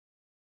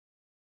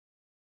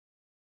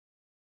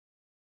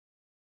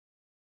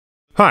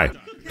Hi,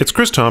 it's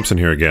Chris Thompson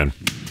here again.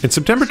 In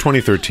September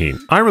 2013,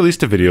 I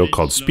released a video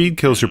called Speed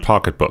Kills Your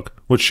Pocketbook,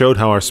 which showed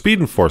how our speed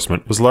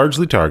enforcement was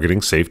largely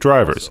targeting safe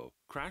drivers.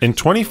 In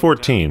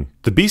 2014,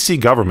 the BC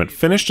government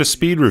finished a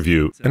speed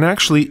review and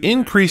actually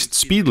increased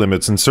speed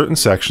limits in certain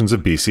sections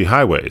of BC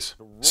highways.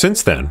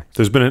 Since then,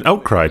 there's been an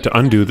outcry to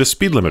undo the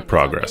speed limit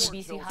progress.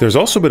 There's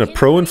also been a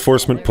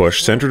pro-enforcement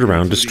push centered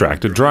around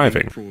distracted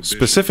driving,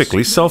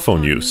 specifically cell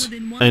phone use.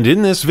 And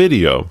in this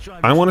video,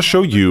 I want to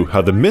show you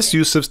how the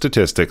misuse of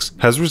statistics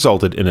has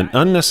resulted in an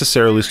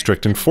unnecessarily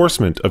strict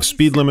enforcement of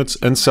speed limits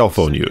and cell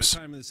phone use.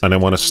 And I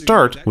want to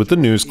start with the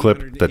news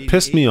clip that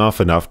pissed me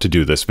off enough to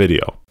do this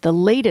video. The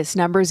latest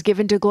numbers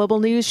given to Global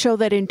News show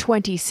that in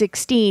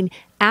 2016,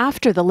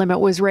 after the limit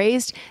was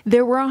raised,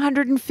 there were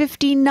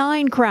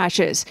 159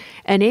 crashes,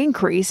 an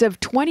increase of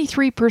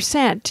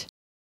 23%.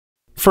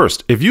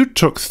 First, if you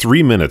took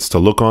 3 minutes to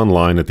look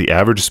online at the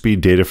average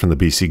speed data from the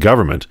BC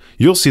government,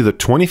 you'll see that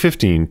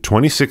 2015,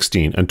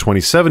 2016, and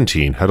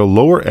 2017 had a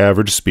lower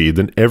average speed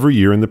than every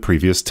year in the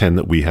previous 10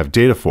 that we have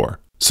data for.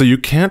 So you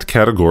can't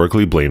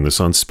categorically blame this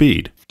on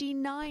speed.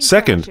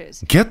 Second,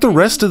 get the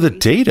rest of the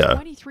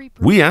data.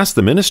 We asked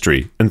the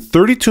ministry, and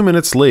 32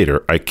 minutes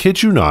later, I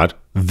kid you not,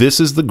 this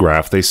is the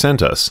graph they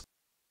sent us.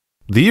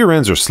 The year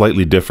ends are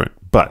slightly different,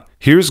 but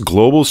here's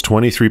Global's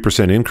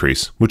 23%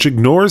 increase, which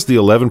ignores the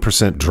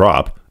 11%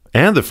 drop,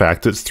 and the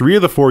fact that 3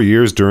 of the 4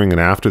 years during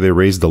and after they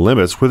raised the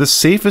limits were the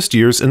safest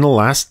years in the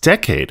last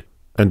decade.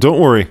 And don't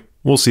worry,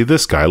 we'll see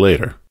this guy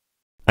later.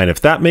 And if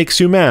that makes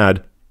you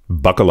mad,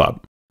 buckle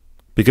up.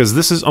 Because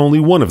this is only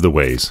one of the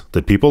ways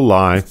that people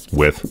lie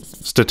with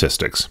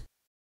statistics.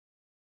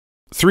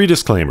 3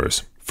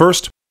 disclaimers.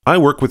 First, I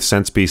work with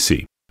Sense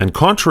BC, and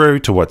contrary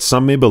to what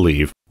some may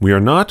believe, we are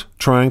not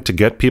trying to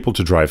get people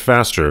to drive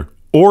faster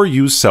or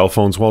use cell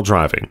phones while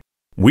driving.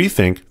 We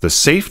think the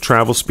safe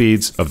travel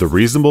speeds of the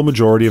reasonable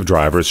majority of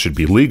drivers should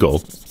be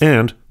legal,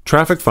 and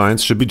traffic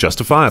fines should be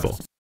justifiable.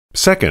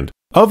 Second,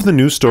 of the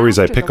news stories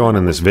I pick on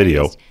in this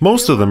video,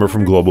 most of them are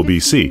from Global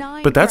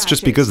BC, but that's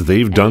just because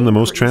they've done the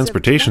most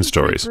transportation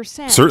stories.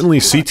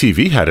 Certainly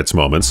CTV had its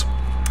moments.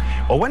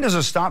 Well, when does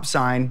a stop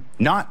sign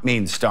not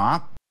mean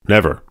stop?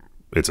 Never.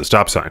 It's a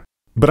stop sign.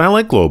 But I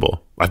like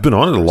Global. I've been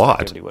on it a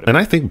lot, and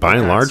I think by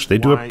and large they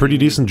do a pretty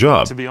decent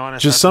job.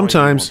 Just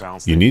sometimes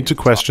you need to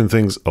question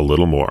things a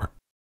little more.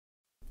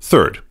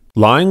 Third,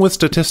 lying with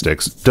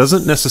statistics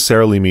doesn't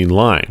necessarily mean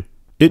lying.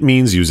 It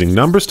means using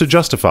numbers to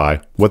justify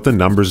what the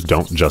numbers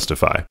don't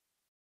justify.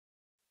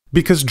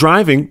 Because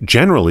driving,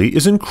 generally,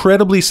 is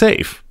incredibly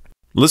safe.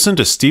 Listen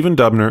to Stephen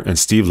Dubner and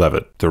Steve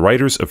Levitt, the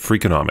writers of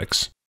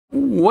Freakonomics.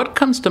 What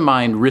comes to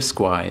mind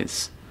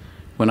risk-wise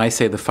when I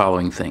say the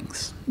following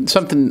things?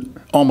 Something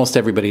almost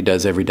everybody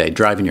does every day,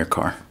 driving your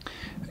car.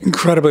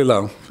 Incredibly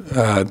low.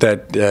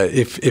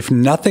 If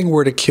nothing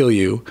were to kill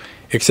you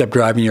except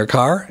driving your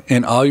car,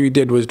 and all you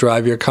did was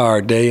drive your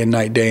car day and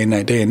night, day and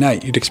night, day and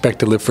night, you'd expect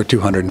to live for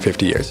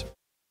 250 years.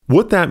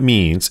 What that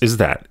means is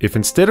that if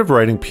instead of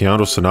writing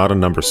Piano Sonata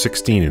No.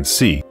 16 in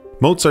C,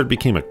 Mozart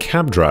became a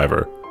cab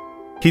driver,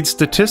 he'd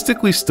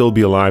statistically still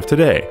be alive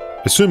today,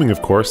 assuming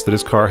of course that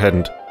his car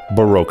hadn't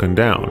broken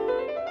down.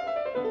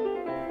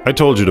 I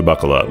told you to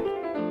buckle up.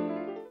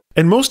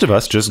 And most of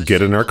us just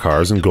get in our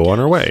cars and go on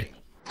our way.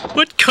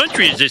 What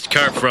country is this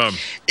car from?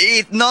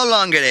 It no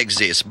longer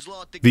exists.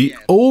 The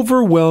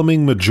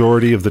overwhelming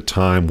majority of the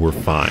time we're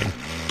fine.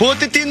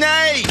 Put it in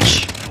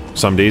H!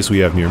 Some days we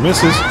have near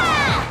misses.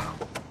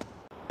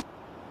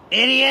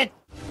 Idiot!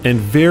 And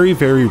very,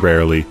 very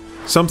rarely,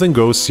 something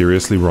goes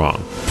seriously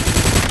wrong.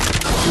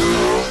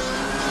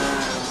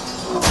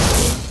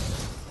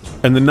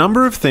 And the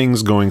number of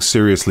things going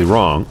seriously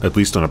wrong, at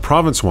least on a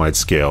province-wide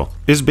scale,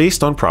 is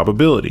based on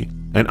probability.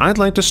 And I'd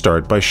like to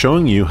start by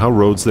showing you how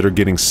roads that are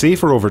getting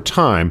safer over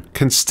time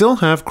can still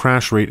have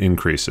crash rate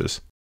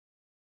increases.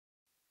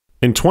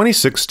 In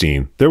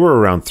 2016, there were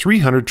around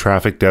 300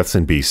 traffic deaths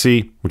in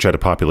BC, which had a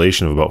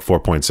population of about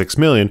 4.6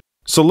 million,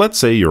 so let's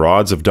say your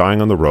odds of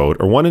dying on the road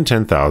are 1 in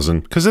 10,000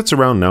 because it's a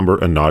round number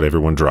and not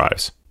everyone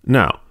drives.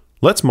 Now,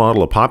 let's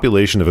model a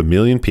population of 1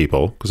 million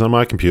people, because on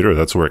my computer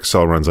that's where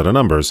Excel runs out of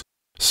numbers,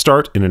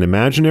 start in an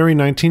imaginary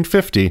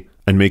 1950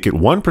 and make it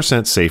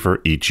 1%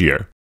 safer each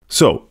year.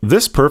 So,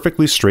 this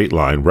perfectly straight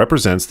line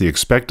represents the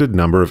expected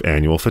number of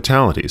annual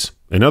fatalities.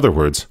 In other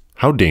words,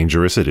 how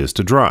dangerous it is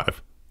to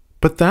drive.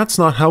 But that's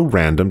not how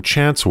random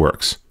chance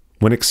works.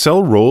 When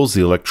Excel rolls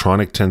the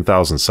electronic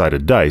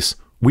 10,000-sided dice,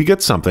 we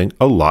get something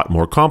a lot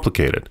more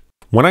complicated.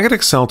 When I get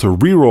Excel to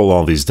re-roll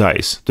all these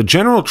dice, the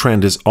general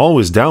trend is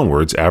always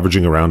downwards,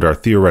 averaging around our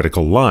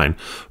theoretical line,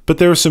 but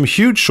there are some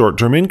huge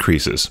short-term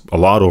increases, a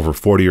lot over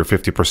 40 or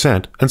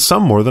 50%, and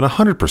some more than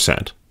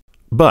 100%.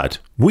 But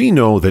we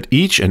know that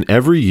each and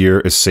every year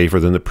is safer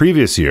than the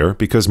previous year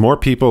because more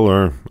people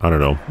are,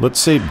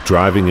 let's say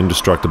driving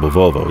indestructible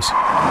Volvos.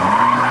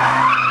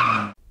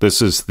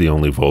 This is the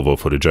only Volvo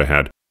footage I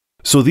had.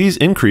 So these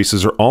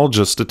increases are all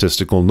just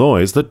statistical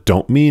noise that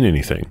don't mean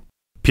anything.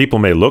 People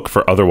may look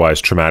for otherwise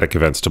traumatic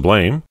events to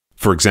blame.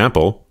 For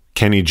example,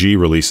 Kenny G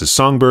releases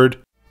Songbird,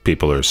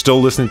 people are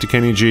still listening to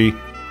Kenny G,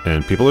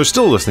 and people are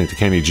still listening to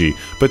Kenny G,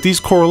 but these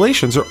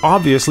correlations are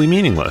obviously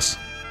meaningless.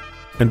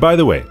 And by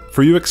the way,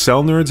 for you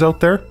Excel nerds out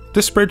there,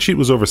 this spreadsheet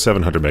was over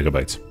 700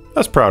 megabytes. I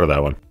was proud of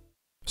that one.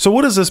 So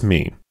what does this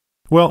mean?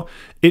 Well,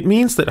 it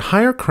means that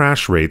higher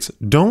crash rates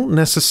don't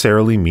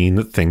necessarily mean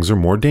that things are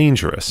more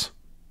dangerous.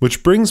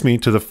 Which brings me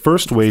to the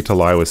first way to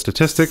lie with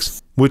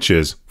statistics, which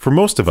is, for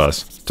most of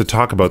us, to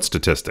talk about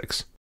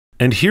statistics.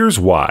 And here's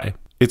why.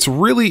 It's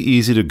really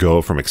easy to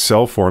go from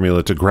Excel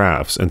formula to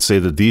graphs and say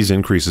that these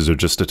increases are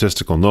just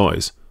statistical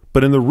noise.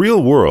 But in the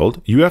real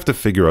world, you have to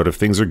figure out if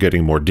things are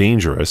getting more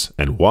dangerous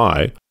and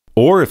why,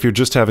 or if you're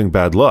just having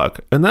bad luck,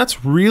 and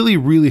that's really,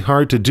 really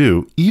hard to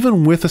do,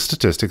 even with a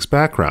statistics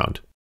background.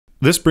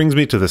 This brings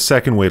me to the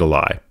second way to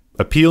lie,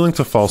 appealing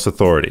to false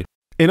authority.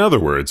 In other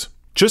words,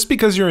 just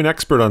because you're an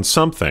expert on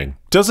something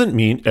doesn't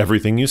mean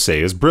everything you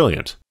say is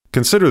brilliant.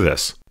 Consider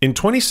this. In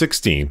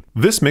 2016,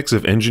 this mix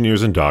of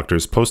engineers and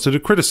doctors posted a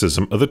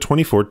criticism of the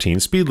 2014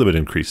 speed limit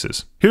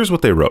increases. Here's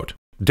what they wrote.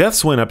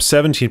 Deaths went up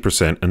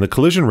 17% and the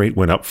collision rate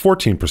went up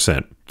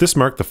 14%. This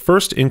marked the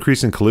first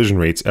increase in collision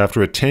rates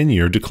after a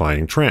 10-year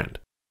declining trend.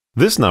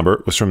 This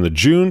number was from the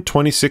June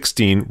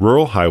 2016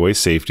 Rural Highway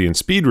Safety and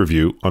Speed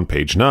Review on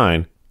page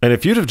 9, and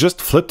if you'd have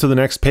just flipped to the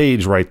next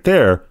page right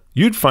there,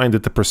 you'd find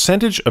that the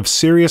percentage of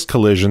serious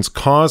collisions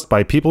caused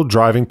by people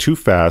driving too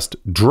fast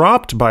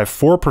dropped by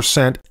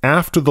 4%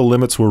 after the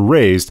limits were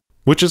raised,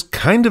 which is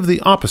kind of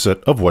the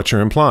opposite of what you're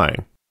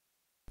implying.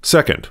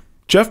 Second,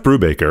 Jeff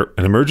Brubaker,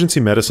 an emergency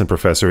medicine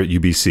professor at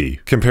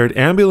UBC, compared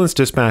ambulance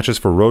dispatches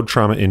for road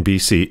trauma in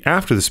BC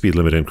after the speed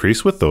limit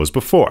increase with those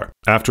before.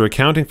 After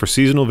accounting for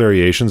seasonal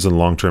variations and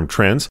long-term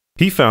trends,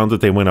 he found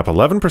that they went up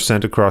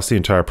 11% across the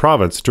entire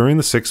province during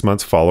the 6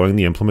 months following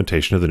the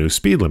implementation of the new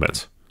speed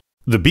limits.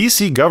 The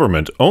BC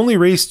government only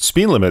raised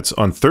speed limits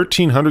on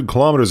 1,300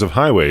 kilometers of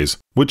highways,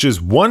 which is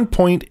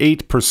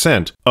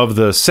 1.8% of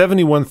the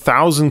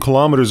 71,000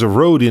 kilometers of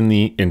road in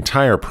the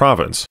entire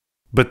province.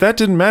 But that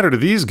didn't matter to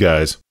these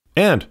guys.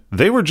 And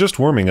they were just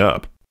warming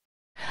up.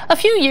 A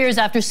few years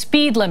after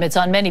speed limits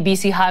on many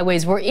BC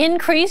highways were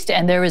increased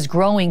and there is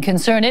growing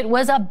concern it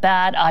was a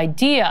bad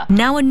idea.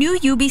 Now a new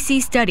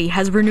UBC study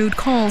has renewed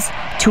calls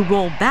to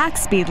roll back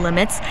speed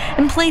limits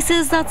in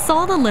places that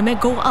saw the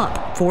limit go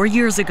up 4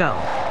 years ago.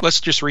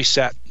 Let's just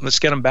reset. Let's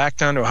get them back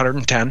down to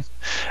 110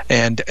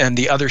 and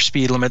the other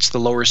speed limits, the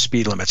lower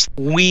speed limits.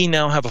 We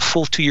now have a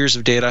full 2 years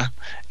of data,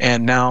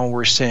 and now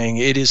we're saying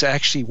it is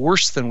actually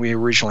worse than we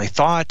originally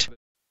thought.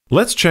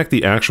 Let's check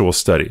the actual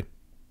study.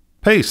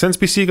 Hey, Sense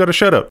BC got a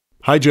shout-out.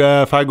 Hi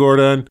Jeff, hi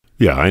Gordon.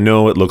 Yeah, I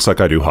know it looks like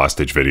I do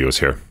hostage videos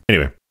here.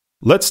 Anyway,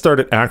 let's start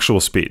at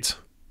actual speeds.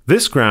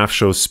 This graph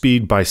shows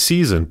speed by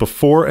season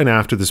before and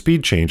after the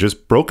speed changes,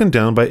 broken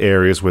down by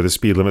areas where the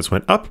speed limits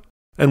went up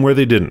and where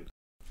they didn't.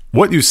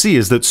 What you see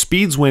is that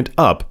speeds went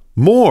up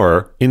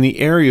more in the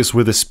areas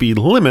where the speed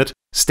limit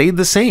stayed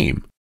the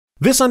same.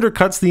 This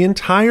undercuts the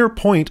entire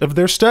point of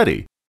their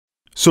study.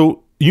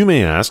 So, you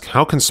may ask,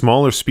 how can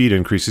smaller speed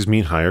increases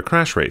mean higher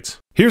crash rates?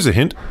 Here's a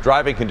hint.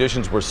 Driving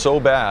conditions were so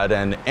bad,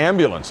 an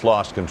ambulance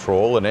lost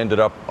control and ended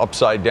up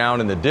upside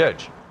down in the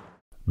ditch.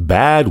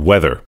 Bad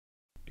weather.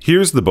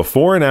 Here's the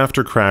before and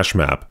after crash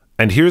map,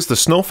 and here's the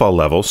snowfall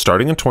level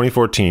starting in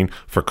 2014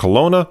 for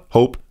Kelowna,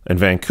 Hope, and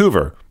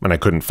Vancouver, and I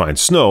couldn't find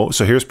snow,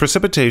 so here's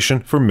precipitation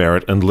for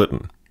Merritt and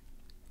Lytton.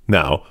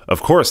 Now,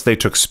 of course, they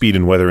took speed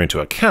and weather into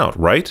account,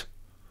 right?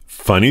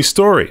 Funny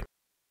story.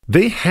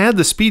 They had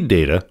the speed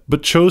data,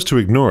 but chose to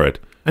ignore it,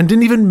 and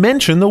didn't even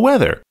mention the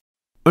weather.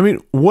 I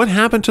mean, what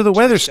happened to the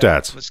weather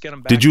stats?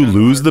 Did you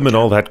lose them in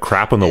all that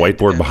crap on the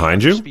whiteboard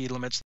behind you?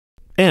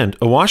 And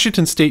a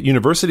Washington State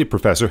University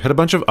professor had a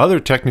bunch of other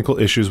technical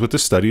issues with the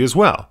study as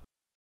well.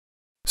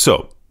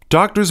 So,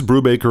 Doctors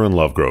Brubaker and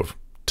Lovegrove,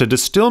 to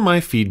distill my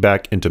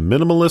feedback into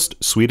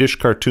minimalist Swedish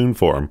cartoon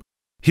form,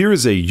 here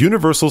is a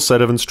universal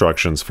set of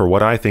instructions for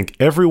what I think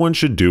everyone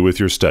should do with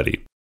your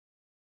study.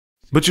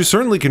 But you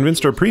certainly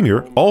convinced our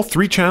premier. All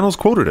 3 channels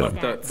quoted him.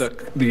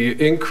 The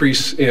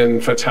increase in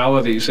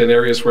fatalities in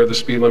areas where the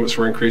speed limits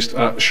were increased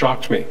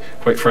shocked me,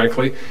 quite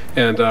frankly,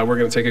 and we're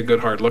going to take a good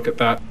hard look at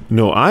that.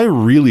 No, I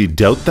really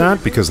doubt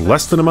that, because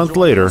less than a month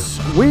later...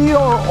 We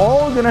are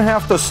all going to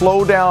have to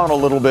slow down a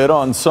little bit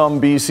on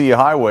some BC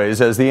highways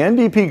as the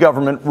NDP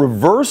government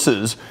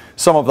reverses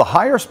some of the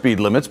higher speed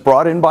limits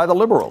brought in by the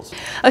Liberals.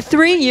 A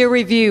 3-year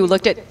review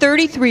looked at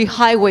 33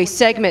 highway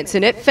segments,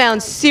 and it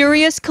found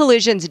serious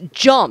collisions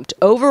jumped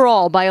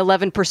overall by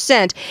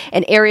 11%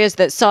 in areas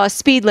that saw a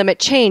speed limit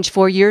change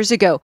 4 years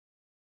ago.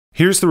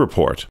 Here's the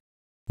report.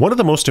 One of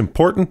the most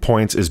important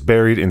points is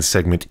buried in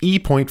segment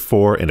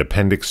E.4 in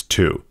Appendix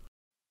 2.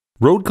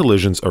 Road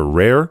collisions are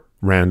rare,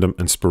 random,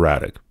 and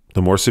sporadic.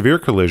 The more severe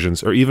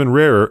collisions are even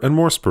rarer and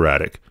more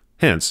sporadic.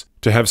 Hence,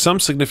 to have some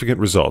significant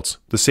results,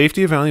 the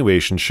safety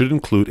evaluation should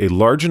include a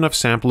large enough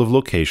sample of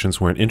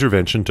locations where an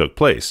intervention took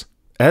place.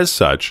 As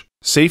such,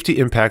 safety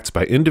impacts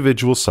by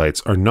individual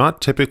sites are not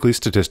typically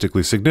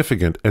statistically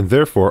significant and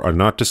therefore are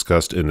not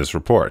discussed in this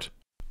report.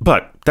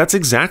 But that's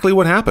exactly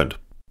what happened.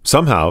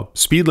 Somehow,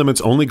 speed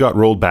limits only got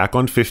rolled back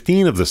on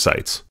 15 of the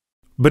sites.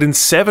 But in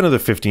 7 of the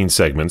 15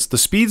 segments, the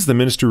speeds the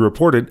ministry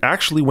reported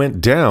actually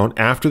went down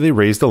after they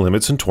raised the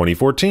limits in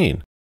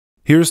 2014.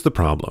 Here's the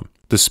problem.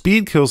 The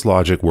speed kills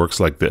logic works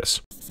like this.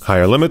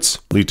 Higher limits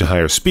lead to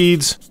higher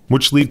speeds,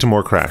 which lead to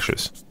more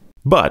crashes.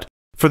 But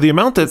for the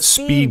amount that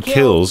speed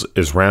kills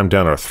is rammed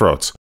down our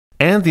throats,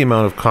 and the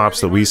amount of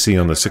cops that we see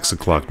on the 6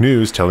 o'clock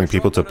news telling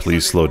people to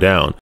please slow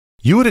down,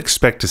 you would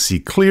expect to see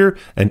clear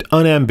and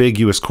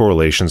unambiguous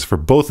correlations for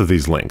both of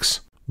these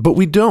links. But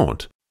we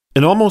don't.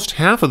 In almost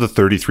half of the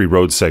 33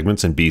 road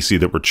segments in BC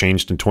that were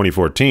changed in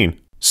 2014,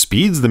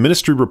 speeds the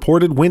ministry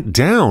reported went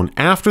down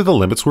after the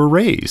limits were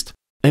raised.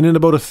 And in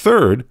about a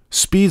third,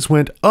 speeds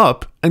went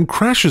up and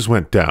crashes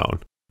went down.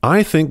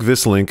 I think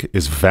this link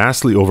is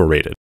vastly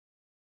overrated.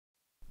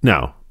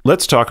 Now,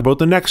 let's talk about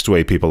the next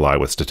way people lie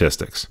with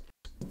statistics.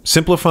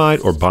 Simplified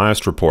or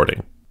biased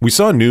reporting. We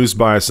saw news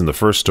bias in the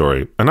first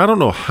story, and I don't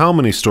know how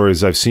many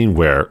stories I've seen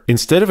where,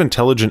 instead of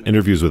intelligent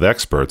interviews with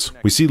experts,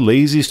 we see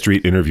lazy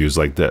street interviews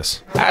like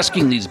this.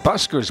 Asking these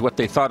buskers what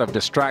they thought of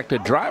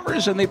distracted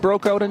drivers, and they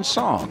broke out in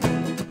song.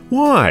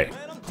 Why?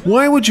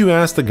 Why would you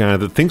ask the guy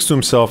that thinks to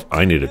himself,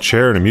 I need a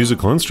chair and a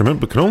musical instrument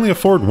but can only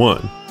afford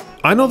one?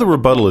 I know the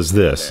rebuttal is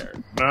this.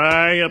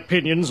 My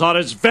opinions are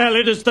as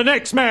valid as the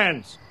next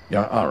man's.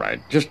 Yeah, all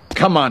right. Just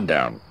come on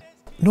down.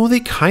 No,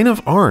 they kind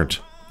of aren't.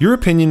 Your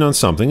opinion on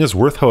something is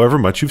worth however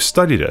much you've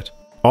studied it.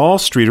 All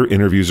streeter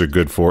interviews are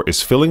good for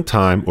is filling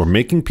time or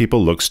making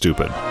people look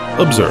stupid.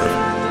 Observe.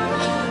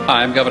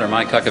 Hi, I'm Governor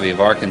Mike Huckabee of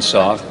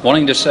Arkansas,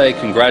 wanting to say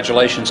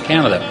congratulations,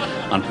 Canada,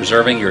 on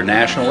preserving your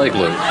national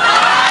igloo.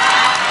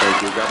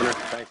 Thank you, Governor.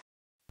 Thank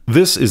you.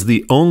 This is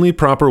the only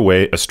proper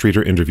way a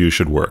streeter interview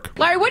should work.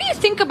 Larry, what do you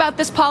think about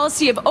this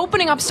policy of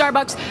opening up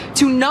Starbucks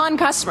to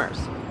non-customers?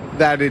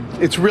 That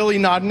it's really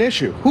not an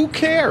issue. Who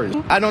cares?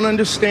 I don't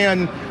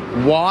understand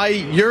why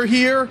you're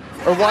here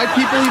or why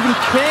people even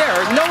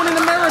care. No one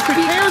in America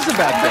cares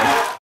about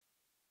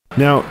this.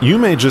 Now, you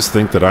may just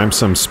think that I'm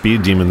some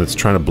speed demon that's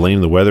trying to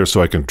blame the weather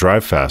so I can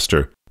drive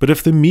faster, but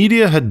if the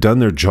media had done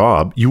their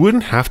job, you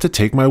wouldn't have to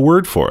take my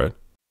word for it.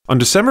 On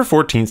December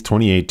 14,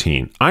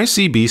 2018,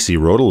 ICBC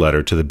wrote a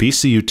letter to the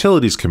BC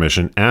Utilities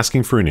Commission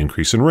asking for an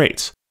increase in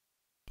rates.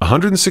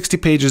 160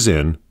 pages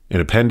in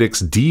Appendix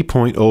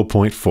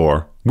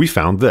D.0.4, we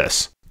found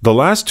this. The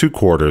last 2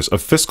 quarters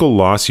of fiscal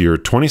loss year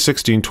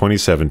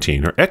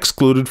 2016-2017 are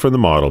excluded from the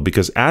model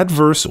because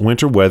adverse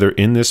winter weather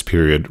in this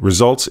period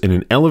results in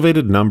an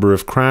elevated number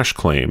of crash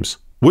claims,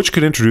 which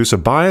could introduce a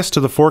bias to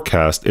the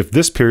forecast if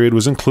this period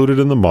was included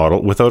in the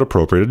model without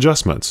appropriate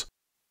adjustments.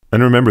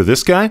 And remember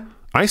this guy?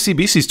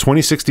 ICBC's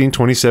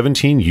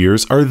 2016-2017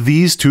 years are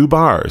these 2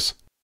 bars.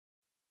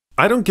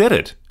 I don't get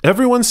it.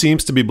 Everyone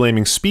seems to be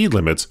blaming speed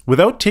limits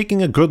without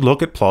taking a good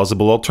look at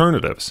plausible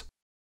alternatives.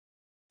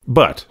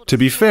 But, to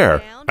be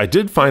fair, I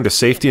did find a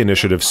safety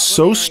initiative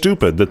so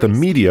stupid that the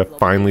media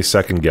finally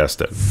second-guessed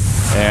it.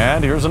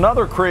 And here's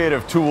another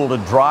creative tool to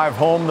drive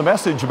home the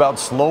message about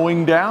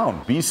slowing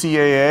down.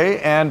 BCAA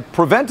and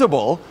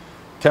Preventable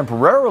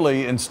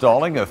temporarily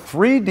installing a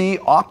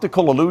 3D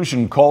optical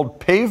illusion called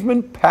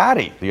Pavement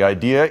Patty. The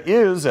idea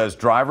is, as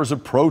drivers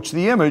approach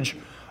the image,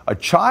 a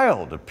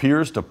child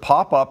appears to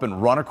pop up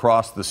and run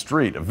across the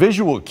street, a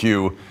visual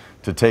cue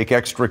to take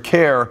extra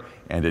care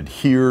and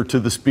adhere to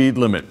the speed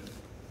limit.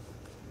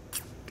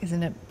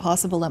 Isn't it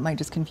possible that might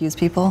just confuse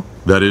people?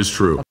 That is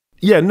true.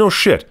 Yeah, no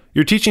shit.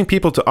 You're teaching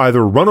people to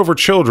either run over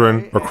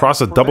children or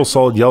cross a double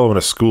solid yellow in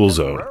a school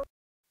zone.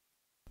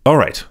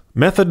 Alright,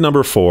 method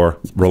number 4,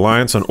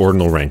 reliance on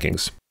ordinal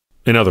rankings.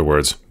 In other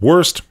words,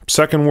 worst,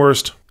 second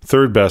worst,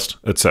 third best,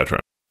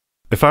 etc.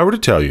 If I were to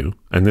tell you,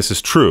 and this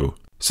is true,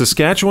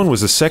 Saskatchewan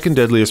was the second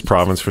deadliest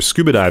province for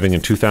scuba diving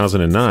in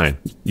 2009,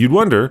 you'd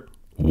wonder,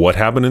 what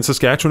happened in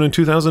Saskatchewan in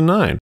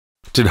 2009?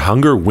 Did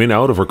hunger win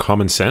out over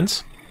common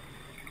sense?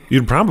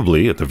 You'd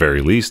probably, at the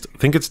very least,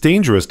 think it's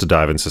dangerous to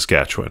dive in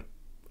Saskatchewan,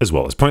 as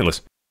well as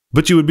pointless.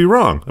 But you would be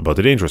wrong about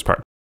the dangerous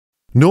part.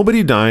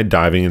 Nobody died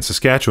diving in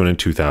Saskatchewan in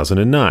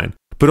 2009,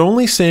 but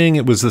only saying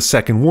it was the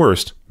second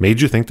worst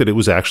made you think that it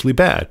was actually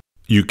bad.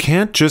 You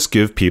can't just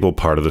give people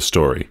part of the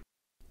story.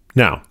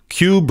 Now,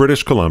 cue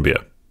British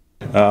Columbia.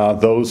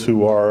 Those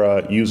who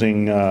are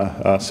using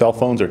cell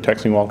phones or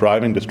texting while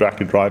driving,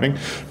 distracted driving,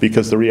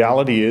 because the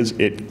reality is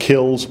it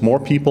kills more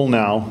people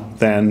now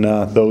than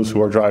those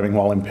who are driving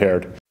while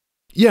impaired.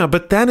 Yeah,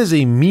 but that is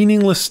a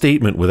meaningless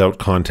statement without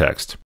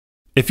context.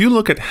 If you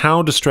look at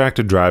how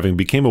distracted driving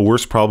became a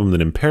worse problem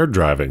than impaired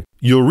driving,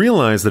 you'll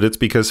realize that it's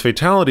because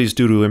fatalities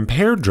due to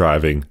impaired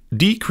driving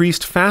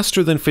decreased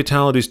faster than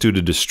fatalities due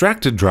to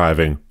distracted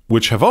driving,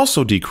 which have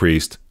also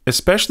decreased,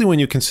 especially when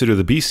you consider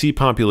the BC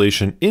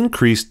population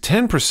increased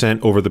 10%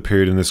 over the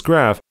period in this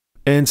graph,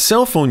 and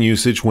cell phone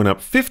usage went up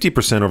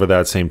 50% over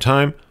that same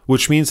time,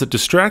 which means that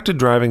distracted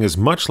driving is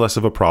much less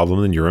of a problem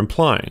than you're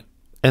implying.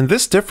 And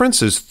this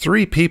difference is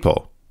 3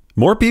 people.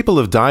 More people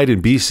have died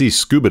in BC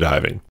scuba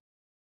diving.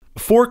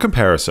 For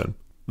comparison,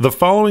 the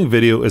following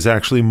video is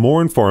actually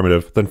more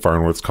informative than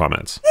Farnworth's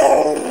comments.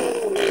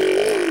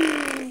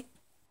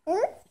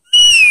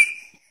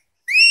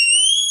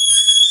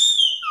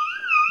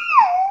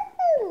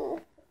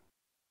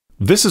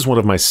 This is one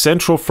of my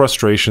central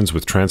frustrations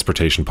with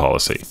transportation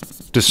policy.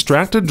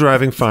 Distracted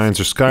driving fines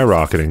are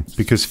skyrocketing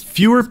because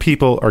fewer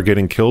people are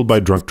getting killed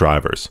by drunk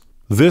drivers.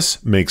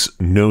 This makes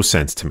no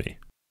sense to me.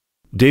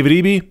 David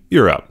Eby,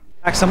 you're up.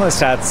 Some of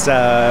the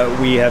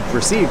stats we have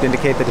received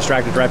indicate that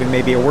distracted driving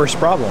may be a worse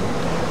problem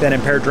than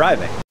impaired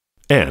driving.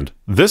 And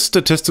this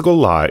statistical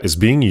lie is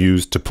being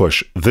used to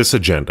push this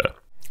agenda.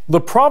 The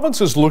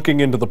province is looking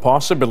into the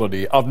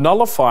possibility of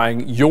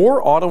nullifying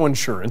your auto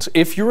insurance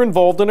if you're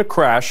involved in a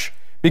crash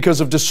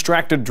because of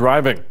distracted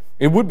driving.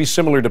 It would be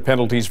similar to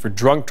penalties for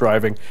drunk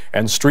driving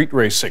and street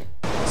racing.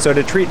 So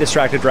to treat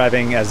distracted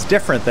driving as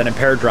different than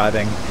impaired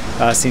driving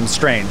seems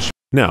strange.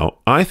 Now,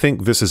 I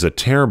think this is a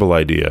terrible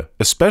idea,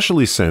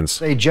 especially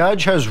since a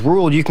judge has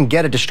ruled you can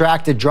get a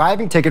distracted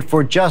driving ticket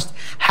for just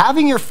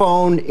having your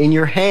phone in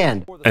your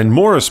hand. And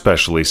more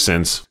especially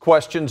since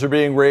questions are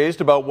being raised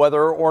about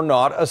whether or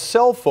not a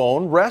cell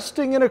phone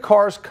resting in a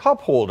car's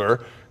cup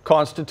holder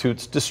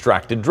constitutes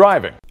distracted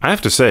driving. I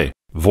have to say,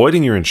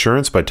 voiding your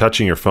insurance by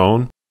touching your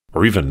phone,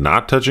 or even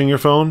not touching your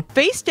phone,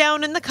 face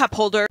down in the cup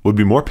holder, would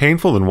be more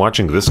painful than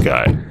watching this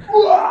guy.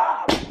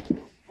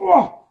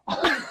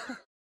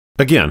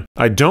 Again,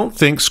 I don't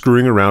think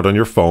screwing around on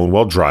your phone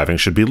while driving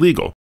should be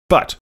legal.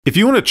 But if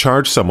you want to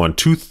charge someone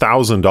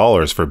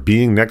 $2,000 for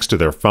being next to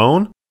their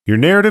phone, your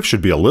narrative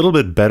should be a little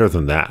bit better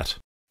than that.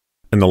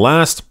 And the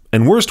last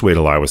and worst way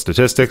to lie with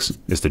statistics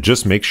is to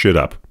just make shit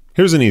up.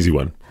 Here's an easy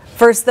one.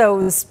 First,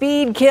 though,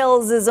 speed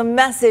kills is a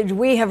message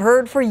we have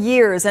heard for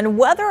years, and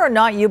whether or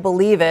not you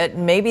believe it,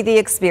 maybe the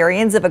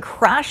experience of a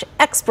crash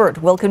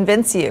expert will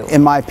convince you.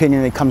 In my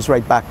opinion, it comes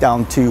right back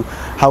down to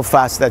how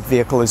fast that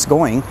vehicle is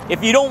going.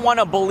 If you don't want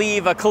to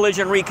believe a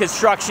collision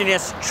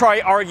reconstructionist, try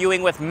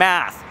arguing with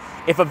math.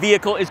 If a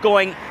vehicle is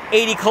going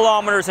 80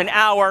 kilometers an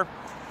hour,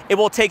 it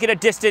will take it a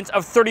distance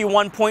of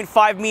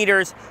 31.5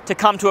 meters to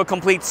come to a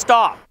complete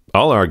stop.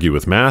 I'll argue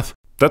with math.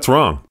 That's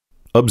wrong.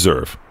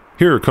 Observe.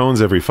 Here are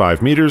cones every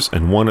 5 meters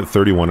and one at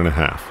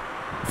 31.5.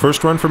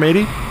 First run from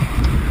 80?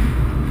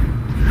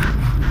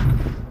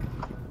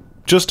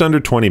 Just under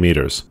 20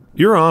 meters.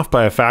 You're off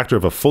by a factor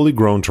of a fully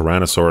grown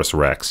Tyrannosaurus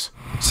Rex.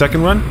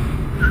 Second run?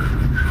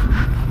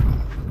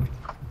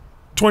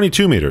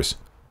 22 meters.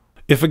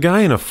 If a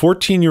guy in a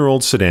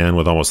 14-year-old sedan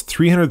with almost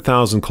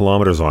 300,000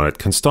 kilometers on it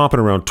can stop at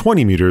around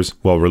 20 meters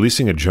while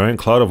releasing a giant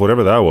cloud of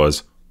whatever that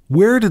was,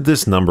 where did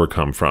this number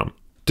come from?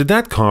 Did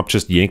that cop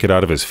just yank it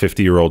out of his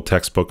 50-year-old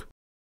textbook?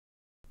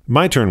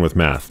 My turn with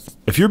math.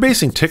 If you're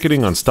basing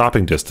ticketing on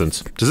stopping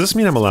distance, does this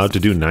mean I'm allowed to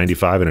do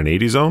 95 in an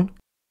 80 zone?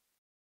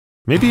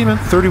 Maybe even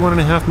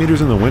 31.5 meters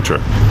in the winter.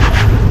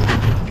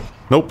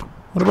 Nope.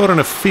 What about in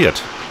a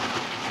Fiat?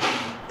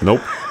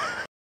 Nope.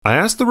 I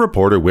asked the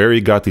reporter where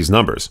he got these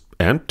numbers,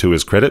 and to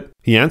his credit,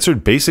 he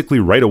answered basically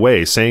right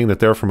away saying that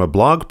they're from a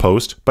blog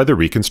post by the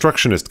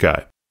Reconstructionist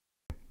guy.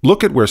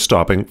 Look at where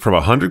stopping from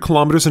 100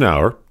 kilometers an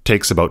hour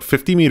takes about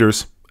 50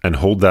 meters, and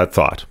hold that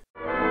thought.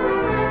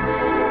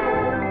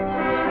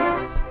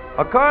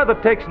 A car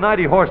that takes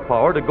 90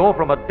 horsepower to go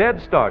from a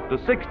dead start to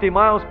 60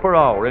 miles per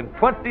hour in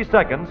 20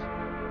 seconds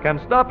can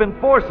stop in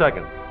 4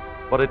 seconds,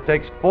 but it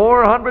takes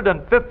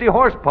 450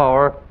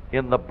 horsepower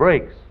in the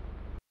brakes.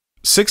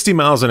 60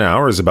 miles an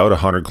hour is about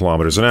 100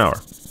 kilometers an hour,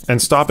 and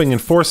stopping in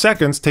 4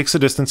 seconds takes a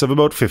distance of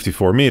about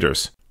 54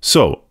 meters.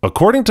 So,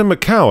 according to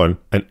McCowan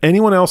and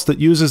anyone else that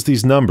uses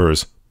these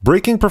numbers,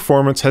 braking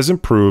performance has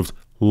improved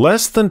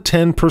less than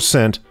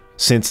 10%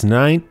 since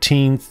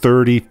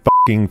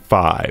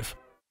 1935.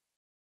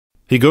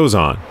 He goes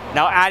on.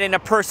 Now add in a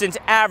person's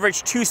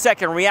average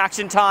 2-second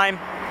reaction time,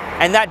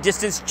 and that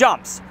distance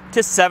jumps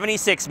to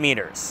 76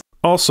 meters.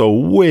 Also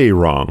way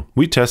wrong.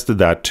 We tested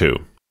that too.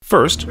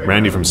 First,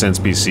 Randy from Sense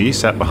BC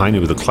sat behind me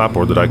with a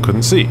clapboard that I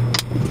couldn't see.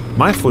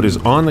 My foot is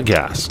on the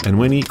gas, and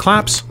when he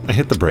claps, I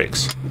hit the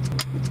brakes.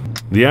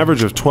 The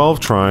average of 12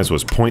 tries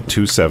was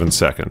 0.27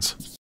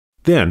 seconds.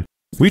 Then,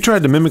 we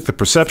tried to mimic the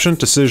perception,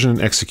 decision,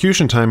 and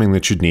execution timing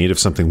that you'd need if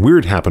something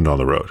weird happened on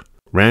the road.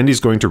 Randy's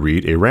going to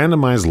read a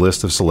randomized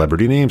list of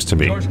celebrity names to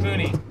me.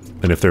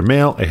 And if they're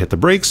male, I hit the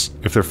brakes.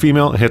 If they're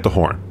female, I hit the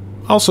horn.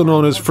 Also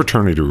known as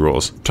fraternity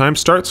rules. Time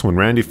starts when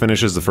Randy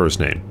finishes the first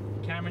name.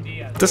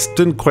 This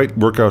didn't quite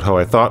work out how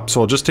I thought,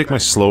 so I'll just take my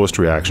slowest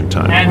reaction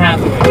time.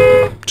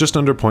 Just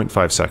under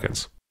 0.5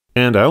 seconds.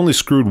 And I only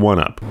screwed one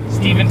up.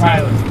 Steven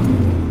Tyler.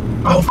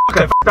 Oh, fuck,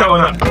 I fucked that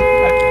one up.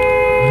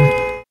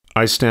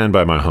 I stand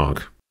by my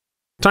honk.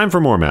 Time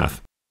for more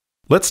math.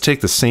 Let's take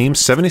the same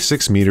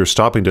 76-meter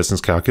stopping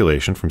distance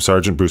calculation from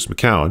Sergeant Bruce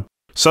McCowan,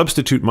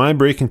 substitute my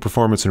braking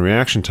performance and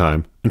reaction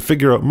time, and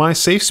figure out my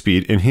safe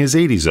speed in his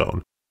 80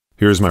 zone.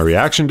 Here's my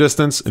reaction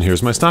distance, and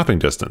here's my stopping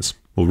distance.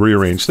 We'll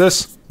rearrange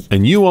this,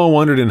 and you all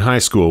wondered in high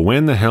school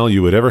when the hell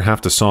you would ever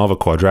have to solve a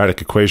quadratic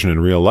equation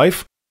in real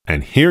life,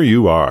 and here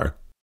you are.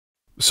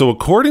 So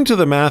according to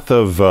the math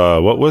of,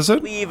 what was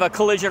it? Leave a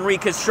collision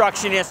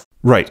reconstructionist.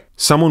 Right.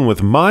 Someone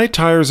with my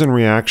tires and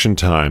reaction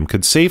time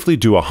could safely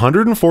do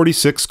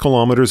 146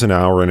 kilometers an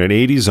hour in an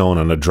 80 zone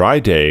on a dry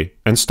day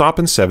and stop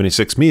in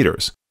 76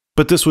 meters.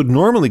 But this would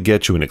normally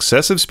get you an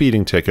excessive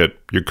speeding ticket,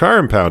 your car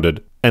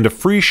impounded, and a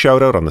free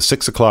shout out on the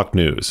 6 o'clock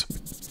news.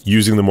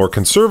 Using the more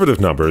conservative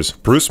numbers,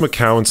 Bruce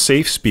McCowan's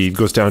safe speed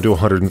goes down to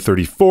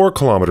 134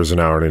 kilometers an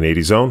hour in an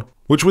 80 zone,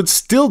 which would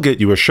still get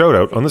you a shout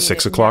out on the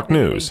 6 o'clock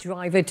news.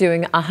 Driver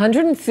doing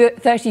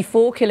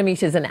 134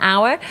 kilometers an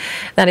hour.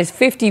 That is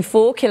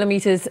 54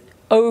 kilometers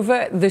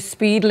over the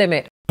speed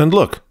limit. And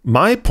look,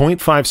 my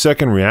 0.5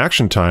 second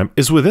reaction time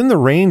is within the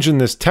range in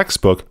this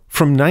textbook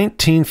from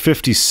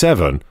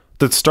 1957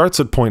 that starts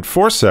at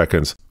 0.4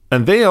 seconds,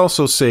 and they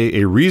also say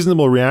a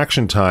reasonable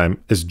reaction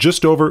time is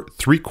just over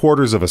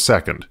 3/4 of a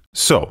second.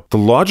 So, the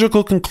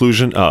logical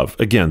conclusion of,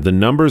 again, the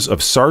numbers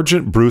of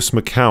Sergeant Bruce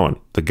McCowan,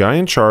 the guy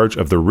in charge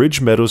of the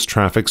Ridge Meadows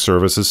Traffic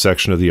Services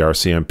section of the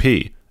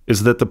RCMP,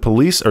 is that the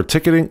police are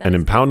ticketing and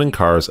impounding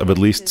cars of at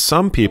least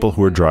some people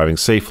who are driving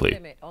safely.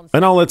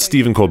 And I'll let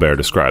Stephen Colbert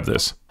describe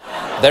this.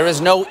 There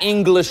is no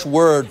English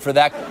word for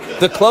that.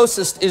 The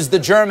closest is the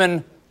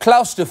German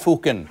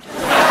Klaustufuken.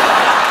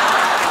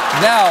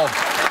 Now,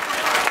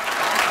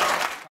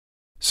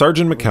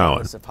 Sergeant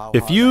McCowan,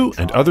 if you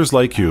and others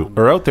like you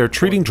are out there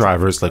treating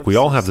drivers like we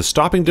all have the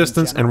stopping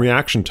distance and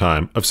reaction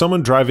time of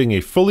someone driving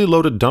a fully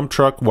loaded dump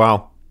truck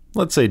while,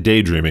 let's say,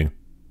 daydreaming,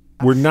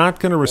 we're not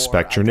going to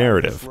respect your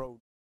narrative.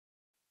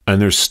 And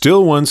there's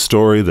still one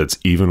story that's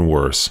even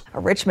worse.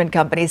 A Richmond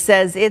company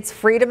says its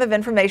Freedom of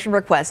Information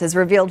request has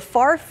revealed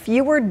far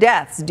fewer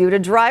deaths due to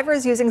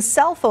drivers using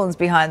cell phones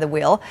behind the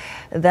wheel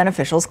than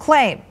officials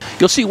claim.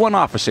 You'll see one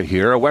officer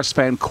here, a West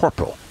Van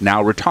corporal,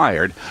 now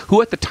retired,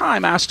 who at the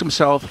time asked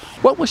himself,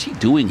 what was he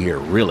doing here,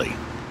 really?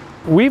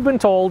 We've been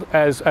told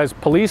as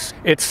police,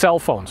 it's cell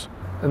phones,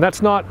 and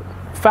that's not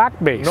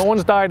fact-based. No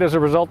one's died as a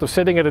result of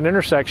sitting at an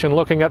intersection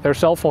looking at their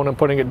cell phone and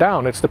putting it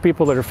down. It's the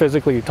people that are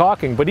physically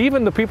talking. But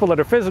even the people that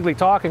are physically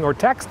talking or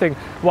texting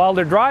while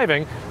they're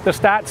driving, the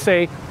stats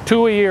say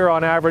 2 a year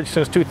on average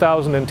since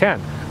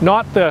 2010.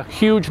 Not the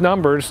huge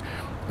numbers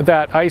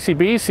that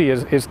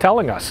ICBC is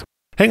telling us.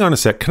 Hang on a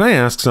sec, can I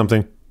ask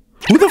something?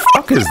 Who the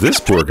fuck is this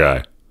poor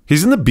guy?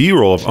 He's in the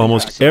B-roll of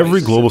almost every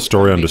global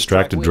story on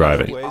distracted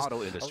driving.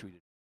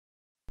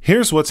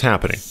 Here's what's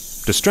happening.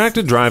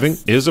 Distracted driving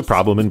is a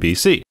problem in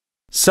BC.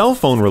 Cell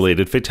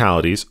phone-related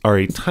fatalities are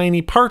a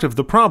tiny part of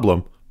the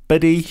problem,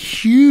 but a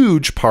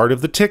huge part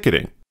of the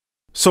ticketing.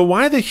 So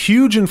why the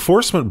huge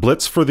enforcement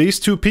blitz for these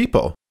two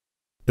people?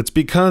 It's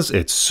because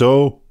it's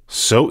so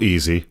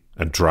easy,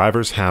 and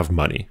drivers have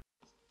money.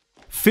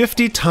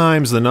 50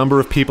 times the number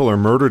of people are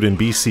murdered in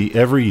BC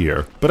every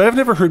year, but I've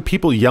never heard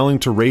people yelling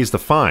to raise the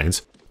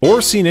fines,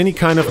 or seen any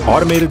kind of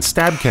automated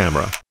stab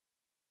camera.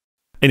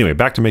 Anyway,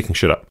 back to making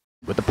shit up.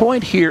 But the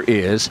point here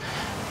is,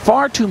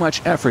 far too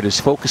much effort is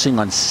focusing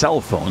on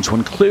cell phones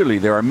when clearly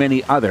there are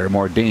many other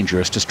more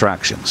dangerous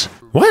distractions.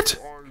 What?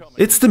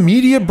 It's the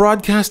media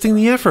broadcasting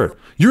the effort.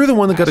 You're the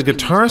one that got a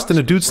guitarist and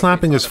a dude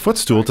slapping his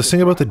footstool to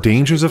sing about the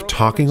dangers of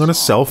talking on a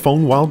cell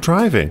phone while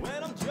driving.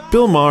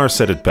 Bill Maher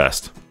said it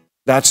best.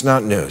 That's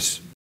not news.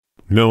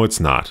 No, it's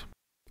not.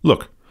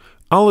 Look,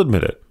 I'll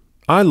admit it.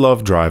 I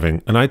love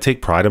driving and I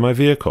take pride in my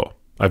vehicle.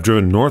 I've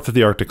driven north of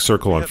the Arctic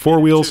Circle on 4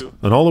 wheels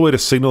and all the way to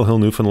Signal Hill,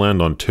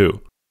 Newfoundland on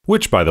 2.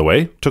 Which, by the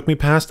way, took me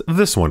past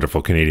this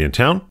wonderful Canadian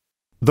town.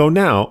 Though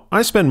now,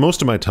 I spend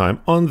most of my time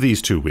on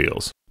these 2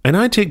 wheels. And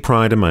I take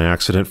pride in my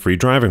accident-free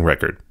driving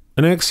record.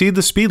 And I exceed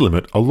the speed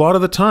limit a lot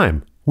of the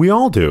time. We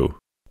all do.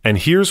 And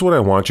here's what I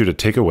want you to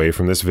take away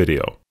from this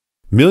video.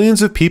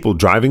 Millions of people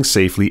driving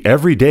safely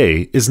every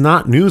day is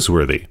not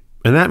newsworthy.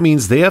 And that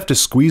means they have to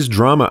squeeze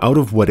drama out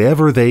of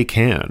whatever they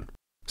can.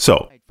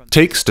 So,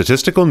 take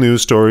statistical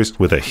news stories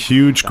with a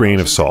huge grain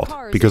of salt,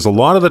 because a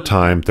lot of the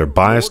time they're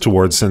biased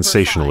towards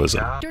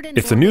sensationalism.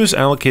 If the news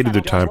allocated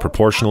their time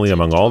proportionally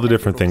among all the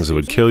different things that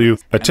would kill you,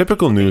 a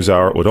typical news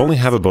hour would only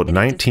have about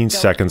 19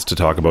 seconds to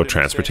talk about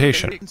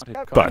transportation.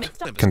 But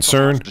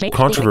concern,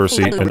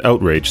 controversy, and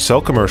outrage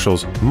sell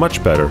commercials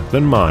much better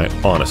than my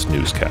honest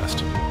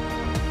newscast.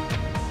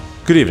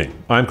 Good evening,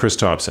 I'm Chris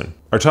Thompson.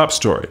 Our top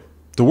story.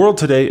 The world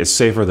today is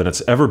safer than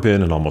it's ever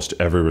been in almost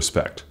every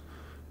respect.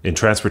 In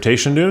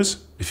transportation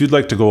news, if you'd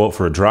like to go out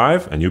for a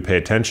drive and you pay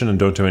attention and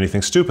don't do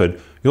anything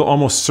stupid, you'll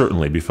almost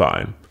certainly be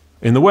fine.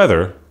 In the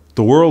weather,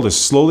 the world is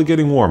slowly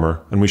getting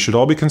warmer and we should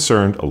all be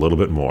concerned a little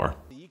bit more.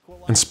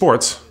 In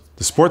sports,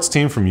 the sports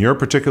team from your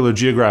particular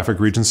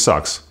geographic region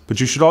sucks, but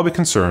you should all be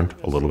concerned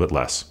a little bit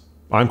less.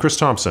 I'm Chris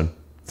Thompson.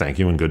 Thank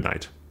you and good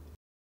night.